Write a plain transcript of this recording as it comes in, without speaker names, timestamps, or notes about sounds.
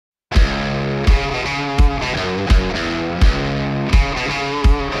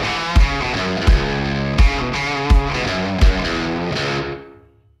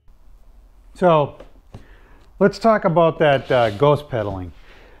So let's talk about that ghost pedaling.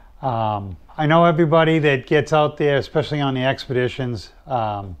 I know everybody that gets out there, especially on the expeditions,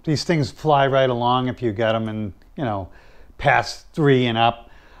 these things fly right along if you get them in, you know, past 3 and up.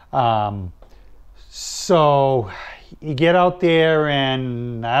 So you get out there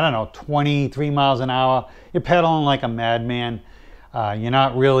and, I don't know, 23 miles an hour, you're pedaling like a madman. You're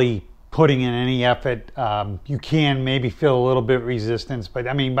not really putting in any effort. You can maybe feel a little bit resistance, but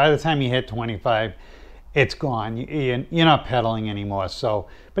I mean, by the time you hit 25, it's gone. You're not pedaling anymore. So,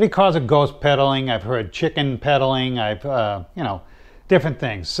 but he calls it ghost pedaling. I've heard chicken pedaling. I've, you know, different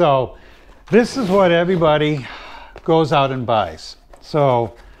things. So this is what everybody goes out and buys.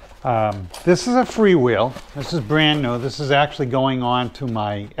 So this is a freewheel. This is brand new. This is actually going on to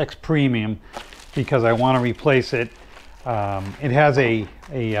my X Premium because I want to replace it. It has a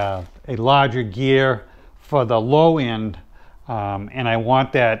larger gear for the low end, and I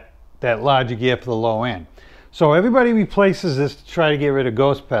want that larger gear for the low end. So everybody replaces this to try to get rid of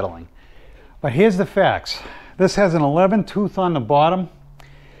ghost pedaling. But here's the facts. This has an 11 tooth on the bottom.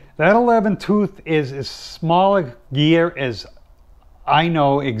 That 11 tooth is as small a gear as I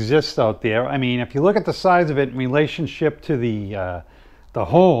know exists out there. I mean, if you look at the size of it in relationship to the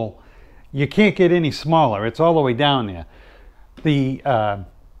hole, you can't get any smaller. It's all the way down there. The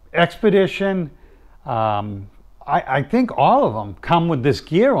XPedition, I think all of them come with this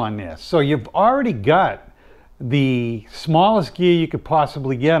gear on there. So you've already got the smallest gear you could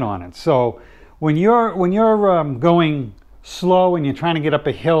possibly get on it. So when you're going slow and you're trying to get up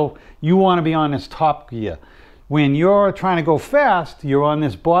a hill, you want to be on this top gear. When you're trying to go fast, you're on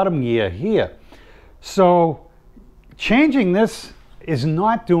this bottom gear here. So changing this is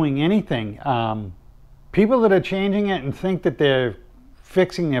not doing anything. People that are changing it and think that they're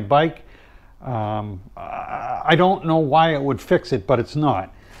fixing their bike, I don't know why it would fix it, but it's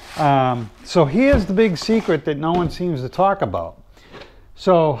not. So here's the big secret that no one seems to talk about.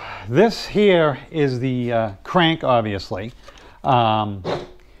 So this here is the crank, obviously. And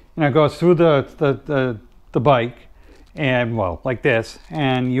it goes through the bike, and well, like this,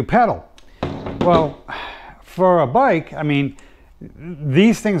 and you pedal. Well, for a bike, I mean,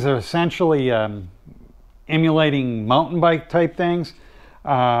 these things are essentially emulating mountain bike type things.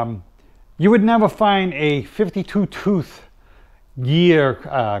 You would never find a 52 tooth gear,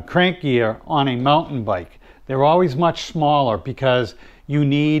 crank gear on a mountain bike. They're always much smaller because you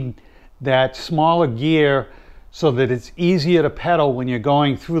need that smaller gear so that it's easier to pedal when you're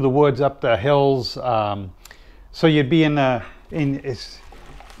going through the woods, up the hills. So you'd be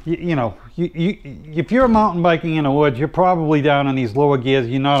if you're mountain biking in the woods, you're probably down in these lower gears.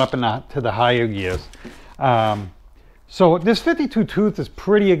 You're not up to the higher gears. So this 52 tooth is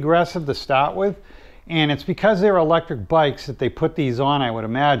pretty aggressive to start with, and it's because they're electric bikes that they put these on, I would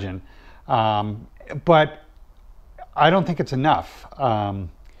imagine. But I don't think it's enough.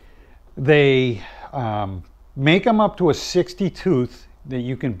 They make them up to a 60 tooth that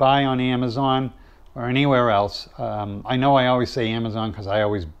you can buy on Amazon or anywhere else. I know I always say Amazon because I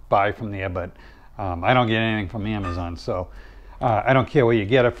always buy from there, but I don't get anything from Amazon, so I don't care where you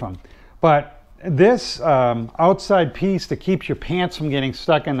get it from. But this outside piece that keeps your pants from getting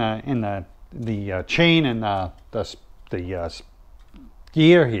stuck in the chain and the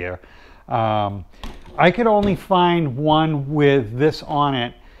gear here, I could only find one with this on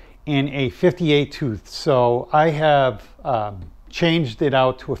it in a 58 tooth. So I have changed it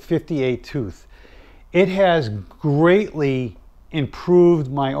out to a 58 tooth. It has greatly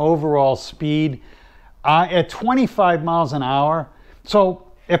improved my overall speed at 25 miles an hour. So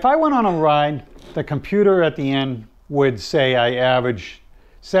if I went on a ride, the computer at the end would say I average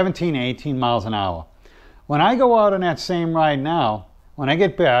 17, 18 miles an hour. When I go out on that same ride now, when I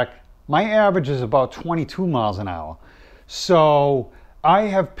get back, my average is about 22 miles an hour. So I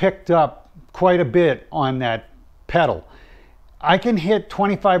have picked up quite a bit on that pedal. I can hit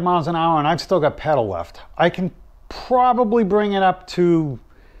 25 miles an hour and I've still got pedal left. I can probably bring it up to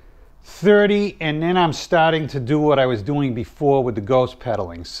 30, and then I'm starting to do what I was doing before with the ghost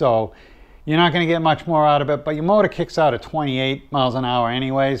pedaling. So you're not going to get much more out of it, but your motor kicks out at 28 miles an hour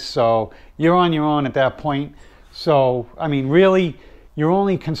anyways, so you're on your own at that point. So, I mean, really, you're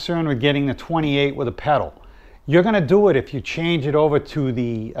only concerned with getting the 28 with a pedal. You're going to do it if you change it over to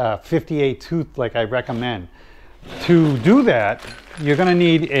the 58 tooth like I recommend. To do that, you're going to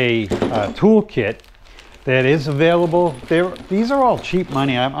need a tool kit that is available. These are all cheap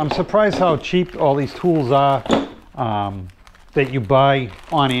money. I'm surprised how cheap all these tools are that you buy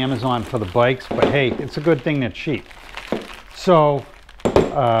on Amazon for the bikes, but hey, it's a good thing they're cheap. So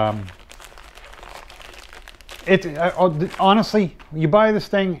honestly, you buy this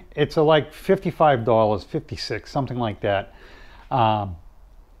thing, it's like $55, 56, something like that.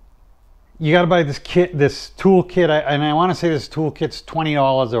 You got to buy this kit, this tool kit, and I want to say this tool kit's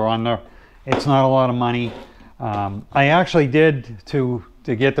 $20 or under. It's not a lot of money. I actually did to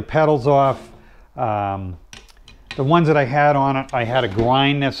get the pedals off. The ones that I had on it, I had to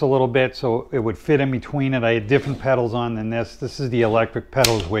grind this a little bit so it would fit in between it. I had different pedals on than this. This is the electric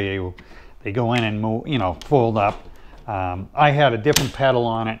pedals where they go in and move, you know, fold up. I had a different pedal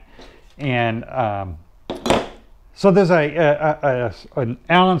on it, and so there's an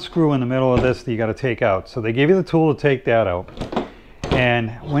Allen screw in the middle of this that you got to take out. So they give you the tool to take that out,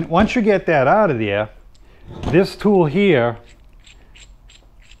 and once you get that out of there, this tool here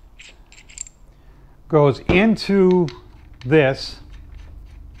goes into this,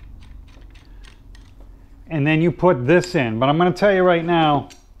 and then you put this in. But I'm going to tell you right now,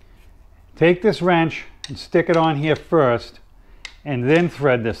 take this wrench and stick it on here first, and then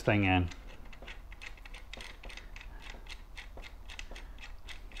thread this thing in.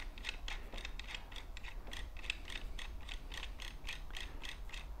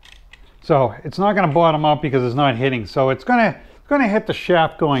 So it's not going to bottom up because it's not hitting. So it's going to hit the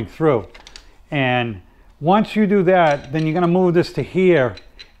shaft going through. And once you do that, then you're going to move this to here,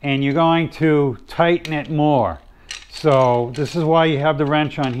 and you're going to tighten it more. So this is why you have the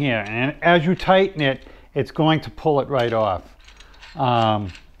wrench on here. And as you tighten it, it's going to pull it right off.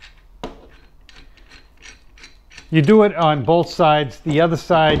 You do it on both sides. The other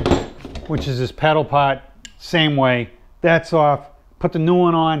side, which is this pedal part, same way. That's off. Put the new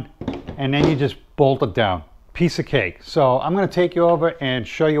one on, and then you just bolt it down. Piece of cake. So I'm going to take you over and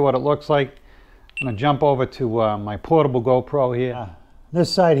show you what it looks like. I'm going to jump over to my portable GoPro here.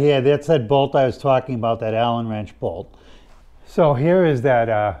 This side here, that's that bolt I was talking about, that Allen wrench bolt. So here is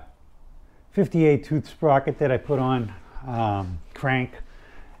that 58 tooth sprocket that I put on, crank.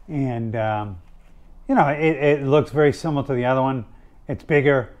 And you know, it looks very similar to the other one. It's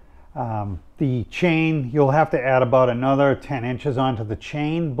bigger. The chain, you'll have to add about another 10 inches onto the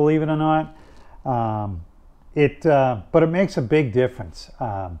chain, believe it or not. But it makes a big difference.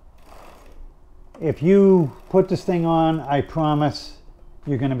 If you put this thing on, I promise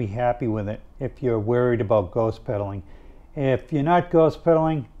you're going to be happy with it if you're worried about ghost pedaling. If you're not ghost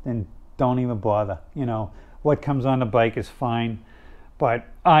pedaling, then don't even bother. You know, what comes on the bike is fine. But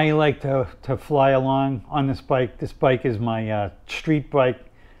I like to fly along on this bike. This bike is my street bike.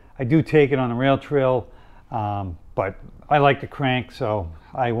 I do take it on the rail trail, but I like to crank, so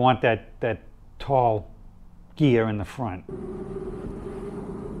I want that tall gear in the front.